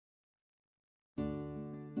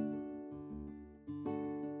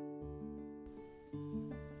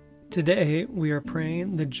Today, we are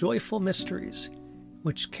praying the joyful mysteries,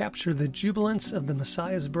 which capture the jubilance of the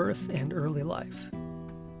Messiah's birth and early life.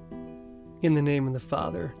 In the name of the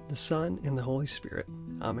Father, the Son, and the Holy Spirit.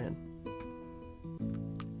 Amen.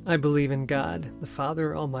 I believe in God, the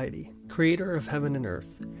Father Almighty, creator of heaven and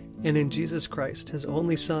earth, and in Jesus Christ, his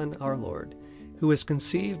only Son, our Lord, who was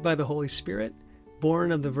conceived by the Holy Spirit, born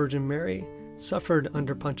of the Virgin Mary, suffered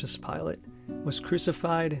under Pontius Pilate, was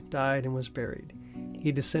crucified, died, and was buried.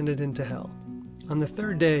 He descended into hell. On the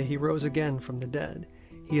third day he rose again from the dead.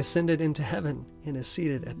 He ascended into heaven and is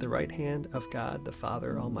seated at the right hand of God the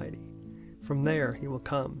Father Almighty. From there he will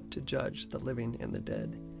come to judge the living and the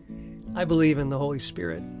dead. I believe in the Holy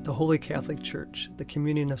Spirit, the Holy Catholic Church, the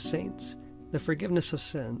communion of saints, the forgiveness of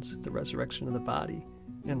sins, the resurrection of the body,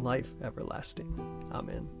 and life everlasting.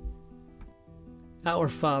 Amen. Our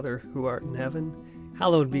Father, who art in heaven,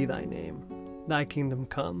 hallowed be thy name. Thy kingdom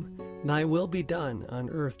come, thy will be done on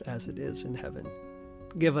earth as it is in heaven.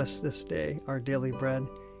 Give us this day our daily bread,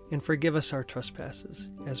 and forgive us our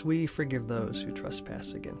trespasses, as we forgive those who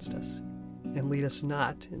trespass against us. And lead us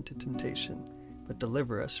not into temptation, but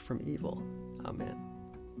deliver us from evil. Amen.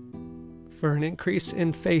 For an increase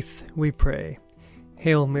in faith, we pray.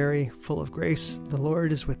 Hail Mary, full of grace, the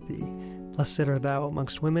Lord is with thee. Blessed art thou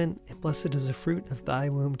amongst women, and blessed is the fruit of thy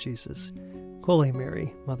womb, Jesus. Holy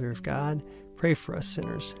Mary, Mother of God, pray for us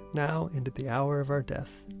sinners, now and at the hour of our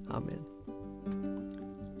death. Amen.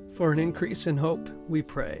 For an increase in hope, we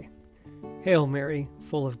pray. Hail Mary,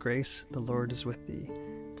 full of grace, the Lord is with thee.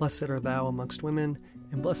 Blessed art thou amongst women,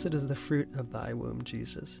 and blessed is the fruit of thy womb,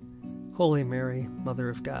 Jesus. Holy Mary, Mother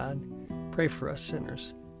of God, pray for us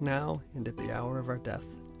sinners, now and at the hour of our death.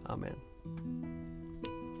 Amen.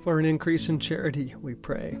 For an increase in charity, we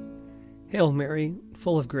pray. Hail Mary,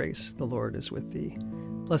 full of grace, the Lord is with thee.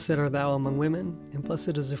 Blessed art thou among women, and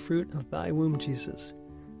blessed is the fruit of thy womb, Jesus.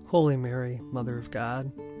 Holy Mary, Mother of God,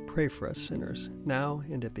 pray for us sinners, now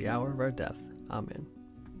and at the hour of our death. Amen.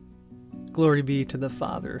 Glory be to the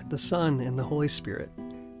Father, the Son, and the Holy Spirit,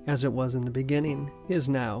 as it was in the beginning, is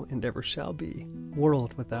now, and ever shall be,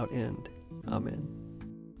 world without end. Amen.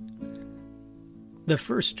 The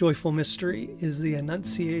first joyful mystery is the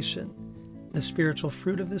Annunciation. The spiritual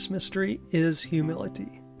fruit of this mystery is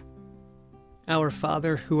humility. Our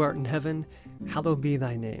Father, who art in heaven, hallowed be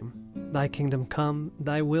thy name. Thy kingdom come,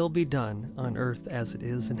 thy will be done, on earth as it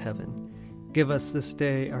is in heaven. Give us this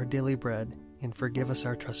day our daily bread, and forgive us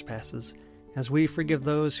our trespasses, as we forgive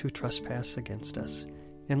those who trespass against us.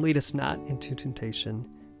 And lead us not into temptation,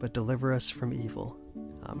 but deliver us from evil.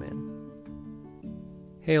 Amen.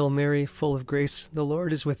 Hail Mary, full of grace, the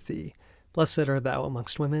Lord is with thee. Blessed art thou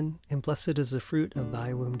amongst women, and blessed is the fruit of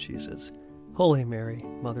thy womb, Jesus. Holy Mary,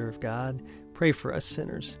 Mother of God, pray for us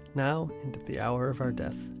sinners, now and at the hour of our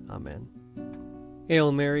death. Amen.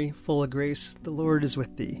 Hail Mary, full of grace, the Lord is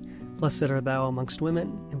with thee. Blessed art thou amongst women,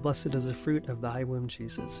 and blessed is the fruit of thy womb,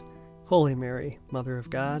 Jesus. Holy Mary, Mother of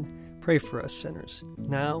God, pray for us sinners,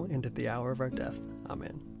 now and at the hour of our death.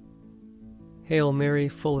 Amen. Hail Mary,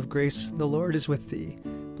 full of grace, the Lord is with thee.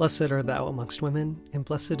 Blessed art thou amongst women, and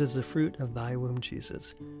blessed is the fruit of thy womb,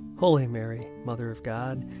 Jesus. Holy Mary, Mother of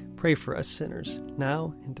God, pray for us sinners,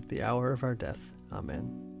 now and at the hour of our death.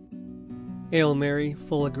 Amen. Hail Mary,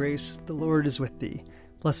 full of grace, the Lord is with thee.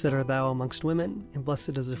 Blessed art thou amongst women, and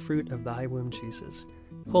blessed is the fruit of thy womb, Jesus.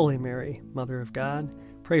 Holy Mary, Mother of God,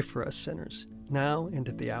 pray for us sinners, now and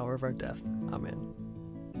at the hour of our death. Amen.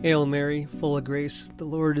 Hail Mary, full of grace, the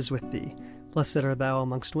Lord is with thee. Blessed art thou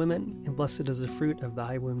amongst women, and blessed is the fruit of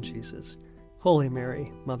thy womb, Jesus. Holy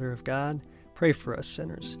Mary, Mother of God, pray for us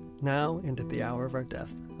sinners, now and at the hour of our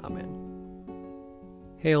death. Amen.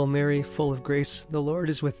 Hail Mary, full of grace, the Lord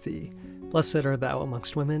is with thee. Blessed art thou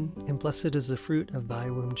amongst women, and blessed is the fruit of thy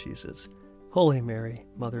womb, Jesus. Holy Mary,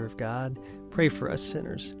 Mother of God, pray for us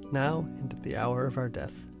sinners, now and at the hour of our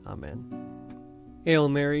death. Amen. Hail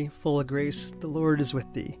Mary, full of grace, the Lord is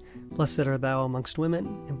with thee. Blessed art thou amongst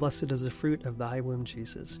women, and blessed is the fruit of thy womb,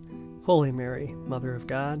 Jesus. Holy Mary, Mother of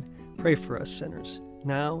God, pray for us sinners,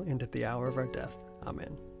 now and at the hour of our death.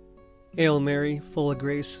 Amen. Hail Mary, full of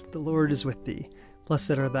grace, the Lord is with thee.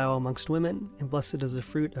 Blessed art thou amongst women, and blessed is the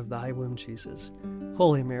fruit of thy womb, Jesus.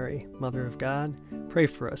 Holy Mary, Mother of God, pray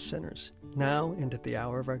for us sinners, now and at the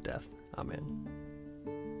hour of our death. Amen.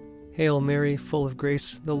 Hail Mary, full of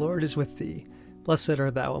grace, the Lord is with thee. Blessed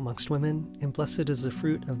art thou amongst women, and blessed is the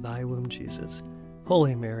fruit of thy womb, Jesus.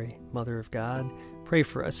 Holy Mary, Mother of God, pray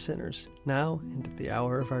for us sinners, now and at the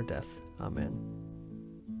hour of our death. Amen.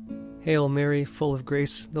 Hail Mary, full of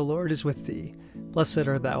grace, the Lord is with thee. Blessed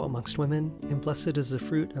art thou amongst women, and blessed is the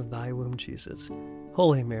fruit of thy womb, Jesus.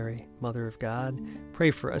 Holy Mary, Mother of God,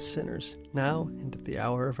 pray for us sinners, now and at the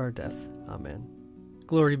hour of our death. Amen.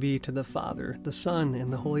 Glory be to the Father, the Son,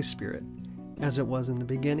 and the Holy Spirit, as it was in the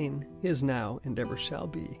beginning, is now, and ever shall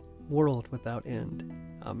be, world without end.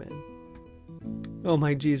 Amen. O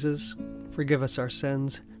my Jesus, forgive us our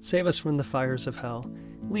sins, save us from the fires of hell,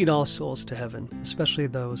 lead all souls to heaven, especially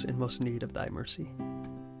those in most need of thy mercy.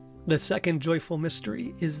 The second joyful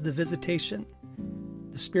mystery is the Visitation.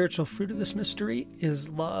 The spiritual fruit of this mystery is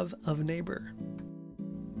love of neighbor.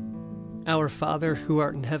 Our Father, who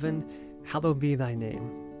art in heaven, hallowed be thy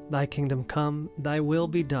name. Thy kingdom come, thy will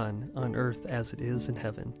be done, on earth as it is in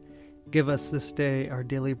heaven. Give us this day our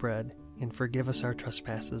daily bread, and forgive us our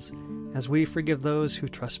trespasses, as we forgive those who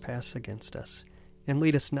trespass against us. And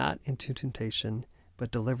lead us not into temptation,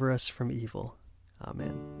 but deliver us from evil.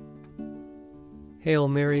 Amen. Hail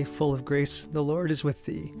Mary, full of grace, the Lord is with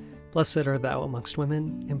thee. Blessed art thou amongst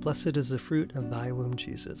women, and blessed is the fruit of thy womb,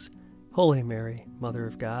 Jesus. Holy Mary, Mother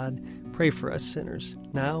of God, pray for us sinners,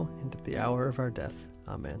 now and at the hour of our death.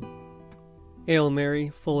 Amen. Hail Mary,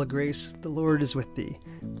 full of grace, the Lord is with thee.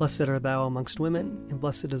 Blessed art thou amongst women, and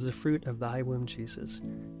blessed is the fruit of thy womb, Jesus.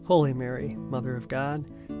 Holy Mary, Mother of God,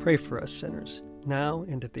 pray for us sinners, now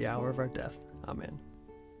and at the hour of our death. Amen.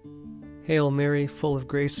 Hail Mary, full of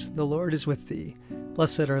grace, the Lord is with thee.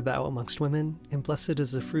 Blessed art thou amongst women, and blessed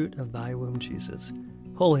is the fruit of thy womb, Jesus.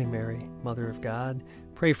 Holy Mary, Mother of God,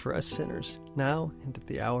 pray for us sinners, now and at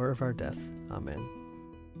the hour of our death. Amen.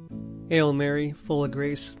 Hail Mary, full of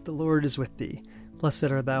grace, the Lord is with thee. Blessed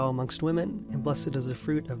art thou amongst women, and blessed is the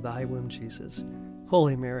fruit of thy womb, Jesus.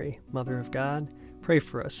 Holy Mary, Mother of God, pray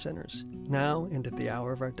for us sinners, now and at the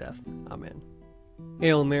hour of our death. Amen.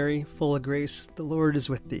 Hail Mary, full of grace, the Lord is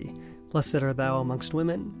with thee. Blessed art thou amongst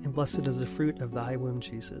women, and blessed is the fruit of thy womb,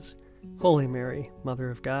 Jesus. Holy Mary, Mother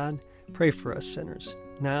of God, pray for us sinners,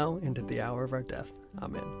 now and at the hour of our death.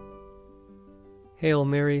 Amen. Hail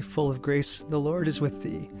Mary, full of grace, the Lord is with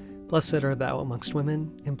thee. Blessed art thou amongst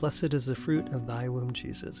women, and blessed is the fruit of thy womb,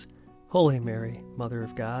 Jesus. Holy Mary, Mother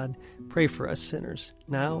of God, pray for us sinners,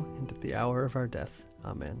 now and at the hour of our death.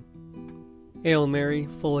 Amen. Hail Mary,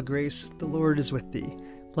 full of grace, the Lord is with thee.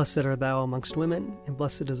 Blessed art thou amongst women, and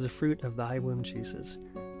blessed is the fruit of thy womb, Jesus.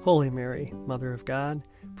 Holy Mary, Mother of God,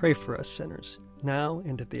 pray for us sinners, now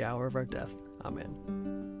and at the hour of our death. Amen.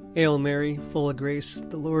 Hail Mary, full of grace,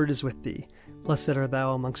 the Lord is with thee. Blessed art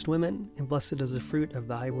thou amongst women, and blessed is the fruit of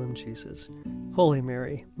thy womb, Jesus. Holy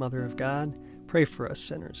Mary, Mother of God, pray for us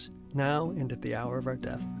sinners, now and at the hour of our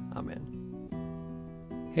death.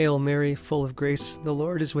 Amen. Hail Mary, full of grace, the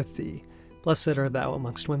Lord is with thee. Blessed art thou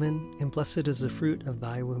amongst women, and blessed is the fruit of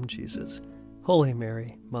thy womb, Jesus. Holy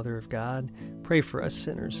Mary, Mother of God, pray for us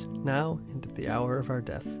sinners, now and at the hour of our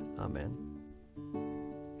death. Amen.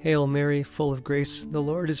 Hail Mary, full of grace, the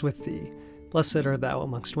Lord is with thee. Blessed art thou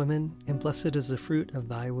amongst women, and blessed is the fruit of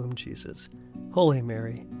thy womb, Jesus. Holy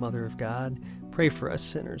Mary, Mother of God, pray for us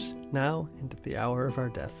sinners, now and at the hour of our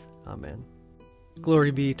death. Amen.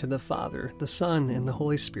 Glory be to the Father, the Son, and the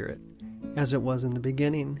Holy Spirit, as it was in the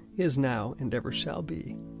beginning, is now, and ever shall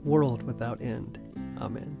be, world without end.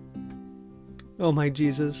 Amen. O my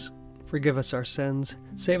Jesus, forgive us our sins,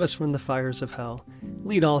 save us from the fires of hell,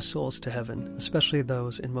 lead all souls to heaven, especially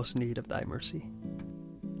those in most need of thy mercy.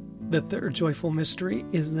 The third joyful mystery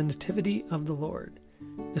is the Nativity of the Lord.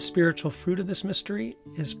 The spiritual fruit of this mystery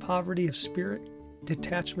is poverty of spirit,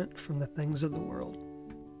 detachment from the things of the world.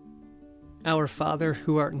 Our Father,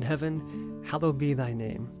 who art in heaven, hallowed be thy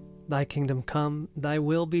name. Thy kingdom come, thy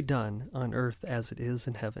will be done, on earth as it is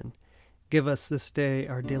in heaven. Give us this day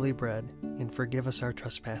our daily bread, and forgive us our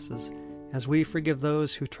trespasses, as we forgive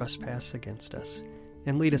those who trespass against us.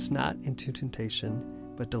 And lead us not into temptation,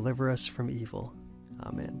 but deliver us from evil.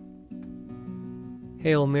 Amen.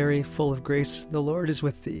 Hail Mary, full of grace, the Lord is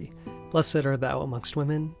with thee. Blessed art thou amongst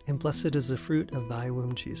women, and blessed is the fruit of thy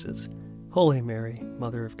womb, Jesus. Holy Mary,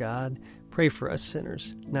 Mother of God, pray for us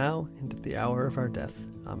sinners, now and at the hour of our death.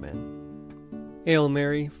 Amen. Hail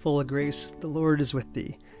Mary, full of grace, the Lord is with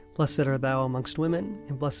thee. Blessed art thou amongst women,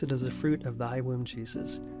 and blessed is the fruit of thy womb,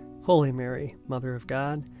 Jesus. Holy Mary, Mother of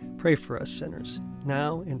God, pray for us sinners,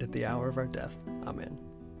 now and at the hour of our death. Amen.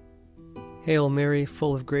 Hail Mary,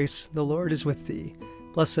 full of grace, the Lord is with thee.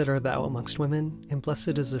 Blessed art thou amongst women, and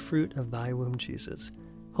blessed is the fruit of thy womb, Jesus.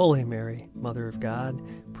 Holy Mary, Mother of God,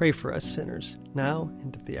 pray for us sinners, now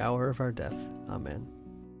and at the hour of our death. Amen.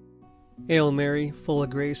 Hail Mary, full of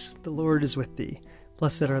grace, the Lord is with thee.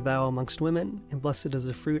 Blessed art thou amongst women, and blessed is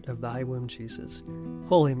the fruit of thy womb, Jesus.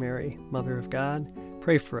 Holy Mary, Mother of God,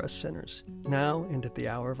 pray for us sinners, now and at the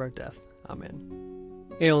hour of our death. Amen.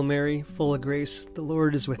 Hail Mary, full of grace, the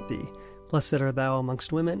Lord is with thee. Blessed art thou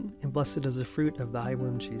amongst women, and blessed is the fruit of thy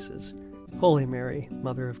womb, Jesus. Holy Mary,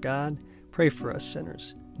 Mother of God, pray for us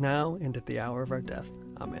sinners, now and at the hour of our death.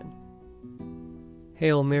 Amen.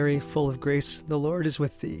 Hail Mary, full of grace, the Lord is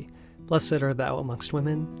with thee. Blessed art thou amongst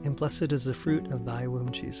women, and blessed is the fruit of thy womb,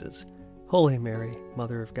 Jesus. Holy Mary,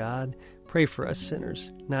 Mother of God, pray for us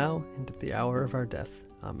sinners, now and at the hour of our death.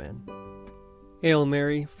 Amen. Hail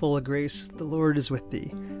Mary, full of grace, the Lord is with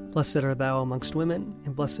thee. Blessed art thou amongst women,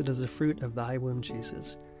 and blessed is the fruit of thy womb,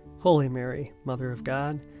 Jesus. Holy Mary, Mother of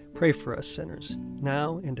God, pray for us sinners,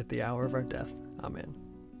 now and at the hour of our death. Amen.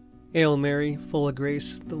 Hail Mary, full of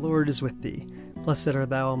grace, the Lord is with thee. Blessed art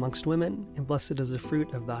thou amongst women, and blessed is the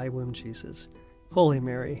fruit of thy womb, Jesus. Holy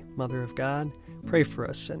Mary, Mother of God, pray for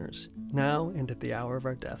us sinners, now and at the hour of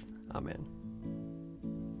our death. Amen.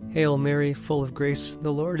 Hail Mary, full of grace,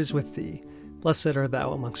 the Lord is with thee. Blessed art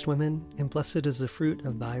thou amongst women, and blessed is the fruit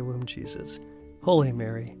of thy womb, Jesus. Holy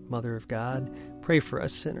Mary, Mother of God, pray for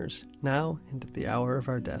us sinners, now and at the hour of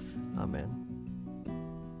our death. Amen.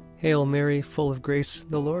 Hail Mary, full of grace,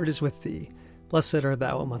 the Lord is with thee. Blessed art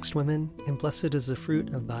thou amongst women, and blessed is the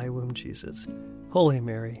fruit of thy womb, Jesus. Holy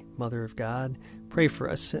Mary, Mother of God, pray for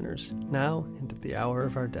us sinners, now and at the hour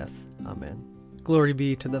of our death. Amen. Glory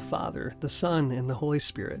be to the Father, the Son, and the Holy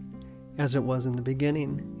Spirit, as it was in the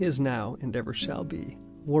beginning, is now, and ever shall be,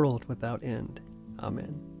 world without end.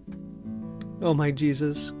 Amen. O my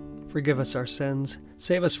Jesus, forgive us our sins,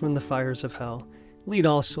 save us from the fires of hell, lead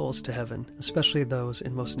all souls to heaven, especially those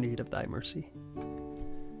in most need of thy mercy.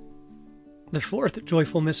 The fourth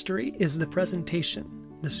joyful mystery is the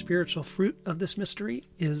presentation. The spiritual fruit of this mystery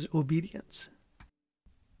is obedience.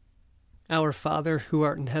 Our Father, who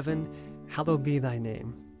art in heaven, hallowed be thy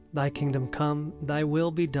name. Thy kingdom come, thy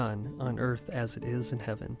will be done, on earth as it is in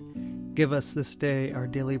heaven. Give us this day our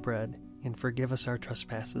daily bread, and forgive us our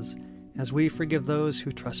trespasses, as we forgive those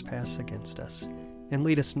who trespass against us. And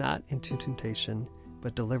lead us not into temptation,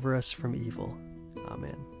 but deliver us from evil.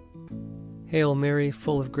 Amen. Hail Mary,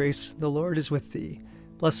 full of grace, the Lord is with thee.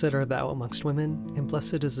 Blessed art thou amongst women, and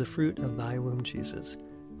blessed is the fruit of thy womb, Jesus.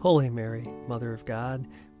 Holy Mary, Mother of God,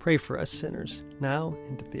 pray for us sinners, now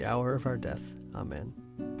and at the hour of our death. Amen.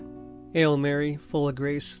 Hail Mary, full of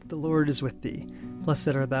grace, the Lord is with thee. Blessed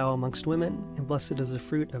art thou amongst women, and blessed is the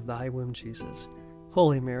fruit of thy womb, Jesus.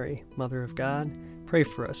 Holy Mary, Mother of God, pray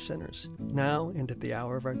for us sinners, now and at the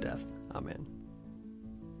hour of our death. Amen.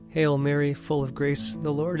 Hail Mary, full of grace,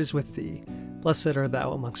 the Lord is with thee. Blessed art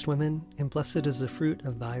thou amongst women, and blessed is the fruit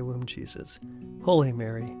of thy womb, Jesus. Holy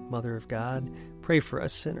Mary, Mother of God, pray for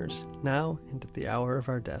us sinners, now and at the hour of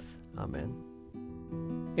our death. Amen.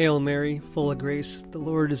 Hail Mary, full of grace, the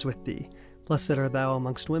Lord is with thee. Blessed art thou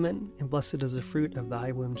amongst women, and blessed is the fruit of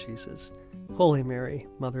thy womb, Jesus. Holy Mary,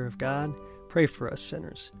 Mother of God, pray for us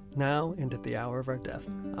sinners, now and at the hour of our death.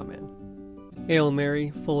 Amen. Hail Mary,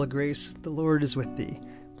 full of grace, the Lord is with thee.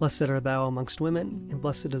 Blessed art thou amongst women, and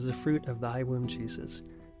blessed is the fruit of thy womb, Jesus.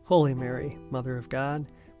 Holy Mary, Mother of God,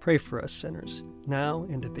 pray for us sinners, now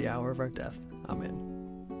and at the hour of our death. Amen.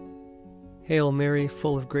 Hail Mary,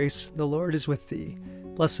 full of grace, the Lord is with thee.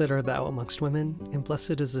 Blessed art thou amongst women, and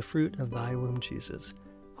blessed is the fruit of thy womb, Jesus.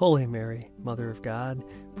 Holy Mary, Mother of God,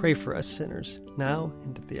 pray for us sinners, now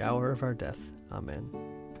and at the hour of our death. Amen.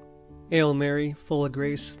 Hail Mary, full of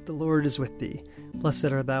grace, the Lord is with thee.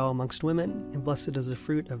 Blessed art thou amongst women, and blessed is the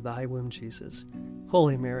fruit of thy womb, Jesus.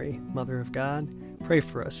 Holy Mary, Mother of God, pray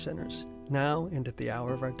for us sinners, now and at the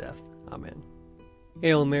hour of our death. Amen.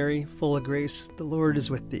 Hail Mary, full of grace, the Lord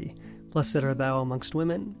is with thee. Blessed art thou amongst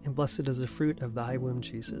women, and blessed is the fruit of thy womb,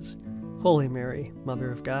 Jesus. Holy Mary,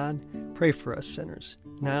 Mother of God, pray for us sinners,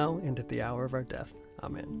 now and at the hour of our death.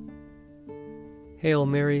 Amen. Hail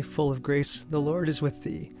Mary, full of grace, the Lord is with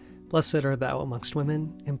thee. Blessed art thou amongst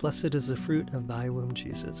women, and blessed is the fruit of thy womb,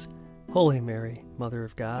 Jesus. Holy Mary, Mother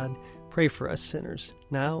of God, pray for us sinners,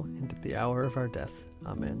 now and at the hour of our death.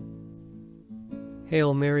 Amen.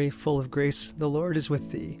 Hail Mary, full of grace, the Lord is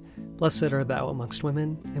with thee. Blessed art thou amongst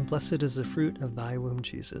women, and blessed is the fruit of thy womb,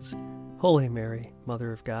 Jesus. Holy Mary,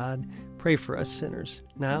 Mother of God, pray for us sinners,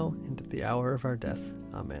 now and at the hour of our death.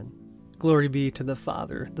 Amen. Glory be to the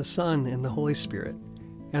Father, the Son, and the Holy Spirit,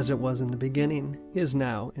 as it was in the beginning, is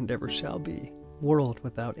now, and ever shall be, world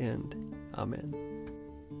without end. Amen.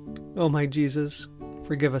 O my Jesus,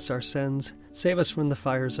 forgive us our sins, save us from the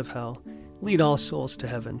fires of hell, lead all souls to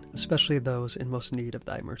heaven, especially those in most need of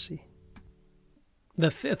thy mercy. The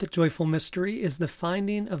fifth joyful mystery is the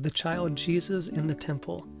finding of the child Jesus in the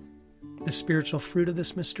temple. The spiritual fruit of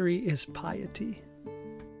this mystery is piety.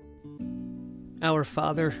 Our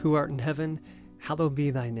Father, who art in heaven, hallowed be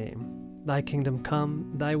thy name. Thy kingdom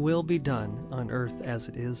come, thy will be done, on earth as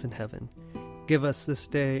it is in heaven. Give us this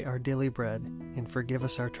day our daily bread, and forgive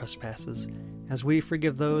us our trespasses, as we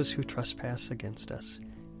forgive those who trespass against us.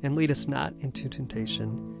 And lead us not into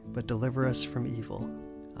temptation, but deliver us from evil.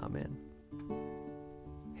 Amen.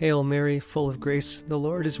 Hail Mary, full of grace, the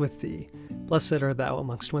Lord is with thee. Blessed art thou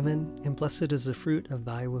amongst women, and blessed is the fruit of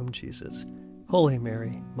thy womb, Jesus. Holy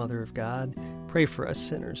Mary, Mother of God, pray for us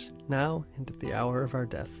sinners, now and at the hour of our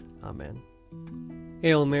death. Amen.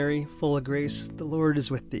 Hail Mary, full of grace, the Lord is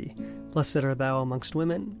with thee. Blessed art thou amongst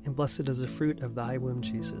women, and blessed is the fruit of thy womb,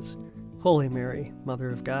 Jesus. Holy Mary, Mother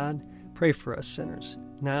of God, pray for us sinners,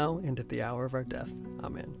 now and at the hour of our death.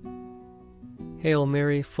 Amen. Hail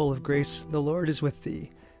Mary, full of grace, the Lord is with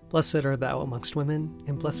thee. Blessed art thou amongst women,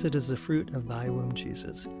 and blessed is the fruit of thy womb,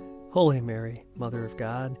 Jesus. Holy Mary, Mother of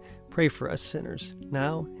God, pray for us sinners,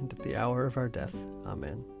 now and at the hour of our death.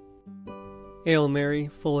 Amen. Hail Mary,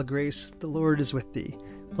 full of grace, the Lord is with thee.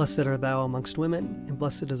 Blessed art thou amongst women, and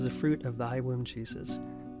blessed is the fruit of thy womb, Jesus.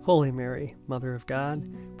 Holy Mary, Mother of God,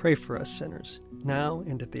 pray for us sinners, now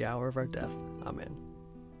and at the hour of our death. Amen.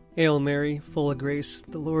 Hail Mary, full of grace,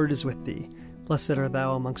 the Lord is with thee. Blessed art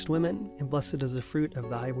thou amongst women, and blessed is the fruit of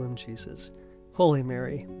thy womb, Jesus. Holy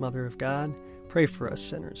Mary, Mother of God, pray for us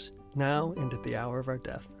sinners, now and at the hour of our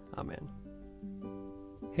death. Amen.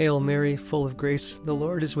 Hail Mary, full of grace, the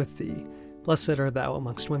Lord is with thee. Blessed art thou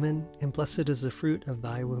amongst women, and blessed is the fruit of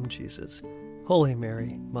thy womb, Jesus. Holy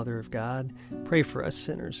Mary, Mother of God, pray for us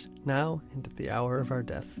sinners, now and at the hour of our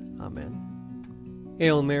death. Amen.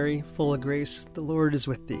 Hail Mary, full of grace, the Lord is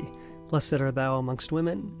with thee. Blessed art thou amongst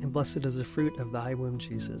women, and blessed is the fruit of thy womb,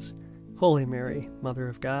 Jesus. Holy Mary, Mother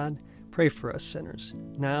of God, pray for us sinners,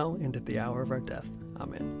 now and at the hour of our death.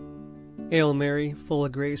 Amen. Hail Mary, full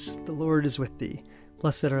of grace, the Lord is with thee.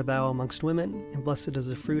 Blessed art thou amongst women, and blessed is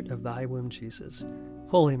the fruit of thy womb, Jesus.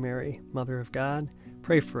 Holy Mary, Mother of God,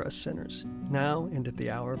 pray for us sinners, now and at the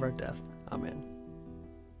hour of our death. Amen.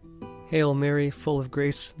 Hail Mary, full of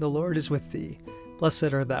grace, the Lord is with thee.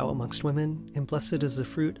 Blessed art thou amongst women, and blessed is the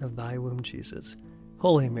fruit of thy womb, Jesus.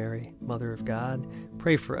 Holy Mary, Mother of God,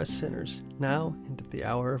 pray for us sinners, now and at the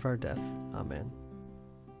hour of our death. Amen.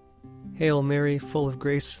 Hail Mary, full of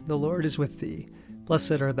grace, the Lord is with thee.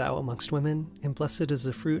 Blessed art thou amongst women, and blessed is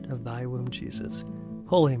the fruit of thy womb, Jesus.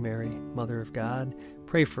 Holy Mary, Mother of God,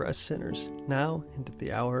 pray for us sinners, now and at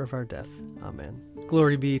the hour of our death. Amen.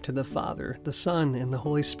 Glory be to the Father, the Son, and the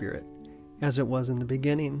Holy Spirit, as it was in the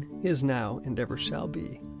beginning, is now, and ever shall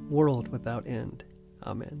be, world without end.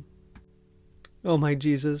 Amen. O my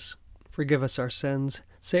Jesus, forgive us our sins,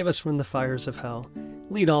 save us from the fires of hell,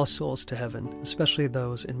 lead all souls to heaven, especially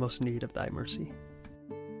those in most need of thy mercy.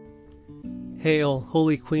 Hail,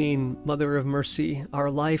 Holy Queen, Mother of Mercy,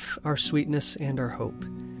 our life, our sweetness, and our hope.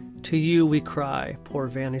 To you we cry, poor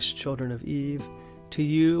vanished children of Eve. To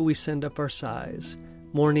you we send up our sighs,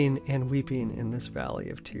 mourning and weeping in this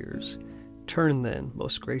valley of tears. Turn then,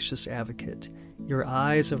 most gracious Advocate, your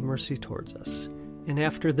eyes of mercy towards us, and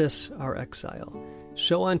after this our exile,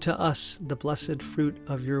 show unto us the blessed fruit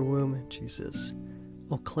of your womb, Jesus.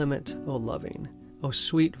 O clement, O loving, O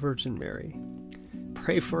sweet Virgin Mary,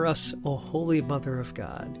 pray for us, O Holy Mother of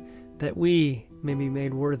God, that we may be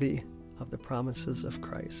made worthy of the promises of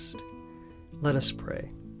Christ. Let us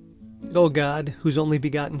pray. O God, whose only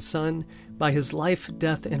begotten Son, by his life,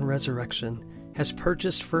 death, and resurrection, has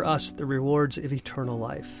purchased for us the rewards of eternal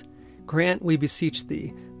life, grant, we beseech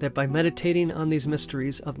thee, that by meditating on these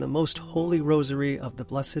mysteries of the most holy Rosary of the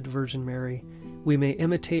Blessed Virgin Mary, we may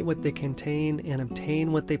imitate what they contain and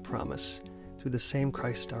obtain what they promise, through the same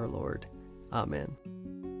Christ our Lord. Amen.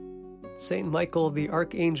 Saint Michael the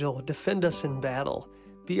Archangel, defend us in battle.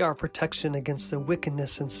 Be our protection against the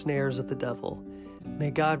wickedness and snares of the devil.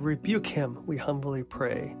 May God rebuke him, we humbly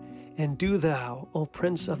pray. And do thou, O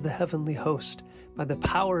Prince of the heavenly host, by the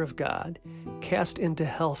power of God, cast into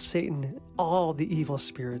hell Satan and all the evil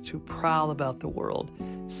spirits who prowl about the world,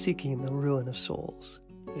 seeking the ruin of souls.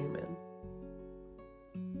 Amen.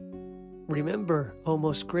 Remember, O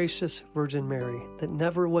most gracious Virgin Mary, that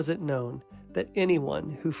never was it known that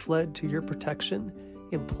anyone who fled to your protection,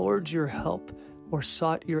 implored your help, or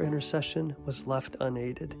sought your intercession was left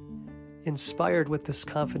unaided. Inspired with this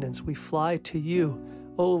confidence, we fly to you,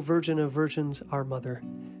 O Virgin of Virgins, our Mother.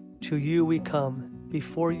 To you we come,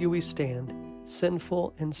 before you we stand,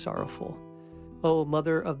 sinful and sorrowful. O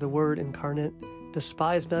Mother of the Word incarnate,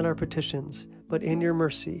 despise not our petitions, but in your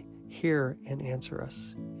mercy hear and answer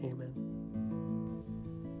us. Amen.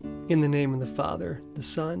 In the name of the Father, the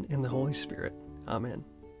Son, and the Holy Spirit. Amen.